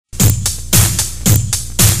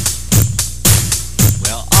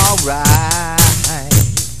alright.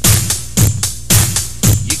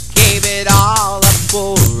 You gave it all up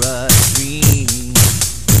for a dream.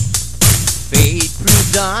 Fate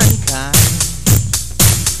proved unkind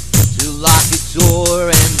to lock a door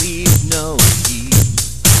and leave no key.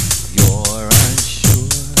 You're unsure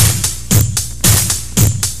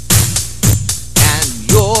and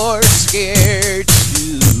you're scared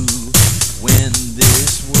too when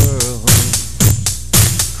this world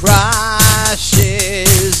crushes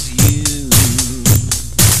you.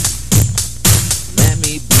 Let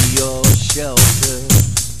me be your shelter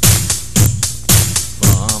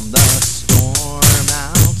from the storm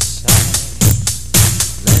outside.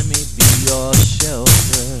 Let me be your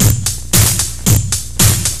shelter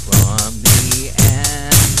from the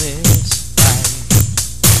endless fight.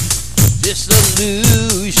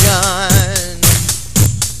 Disillusion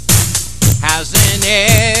has an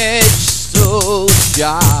edge so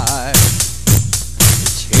sharp,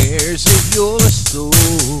 it tears at your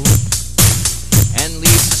soul and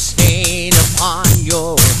leaves a stain upon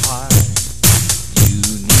your heart. You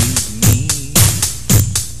need me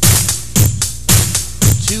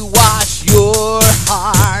to wash your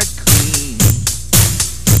heart clean.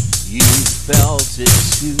 You felt it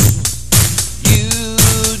too. You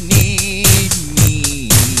need me.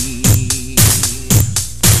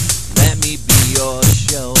 Let me be your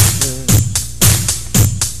shelter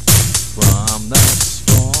from the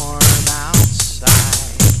storm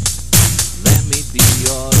outside. Let me be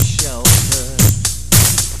your shelter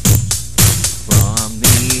from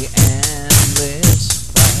the endless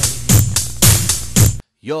fight.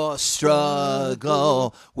 Your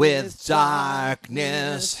struggle with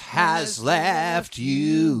darkness has left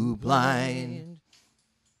you blind.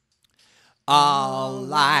 I'll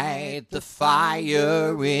light the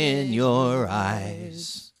fire in your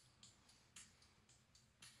eyes.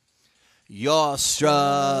 Your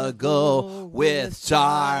struggle with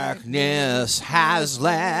darkness has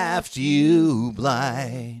left you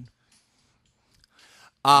blind.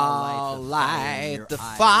 I'll light the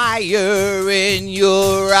fire in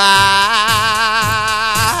your eyes.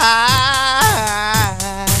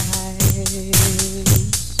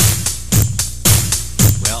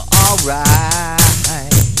 Well, alright.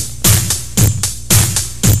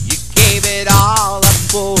 You gave it all up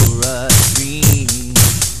for a dream.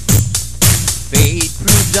 Fate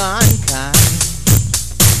proved unkind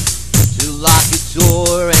to lock a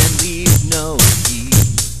door and leave no key.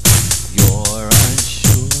 You're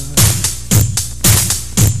unsure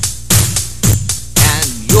and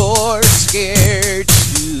you're scared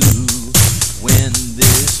too when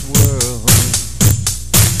this world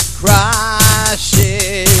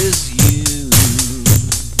crushes you.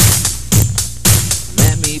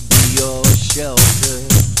 Let me be your shelter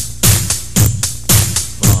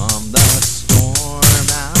from the storm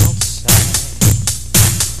outside.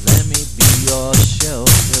 Let me be your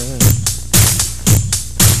shelter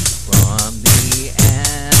from the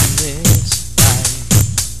endless fight.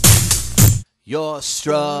 Your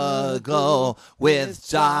struggle with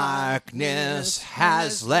darkness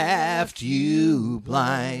has left you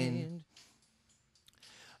blind.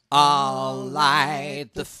 I'll light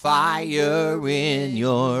the fire in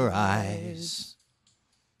your eyes.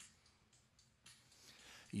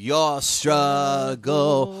 Your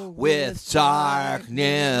struggle with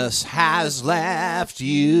darkness has left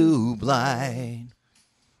you blind.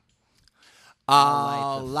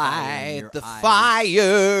 I'll light the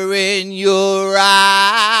fire in your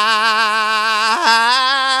eyes.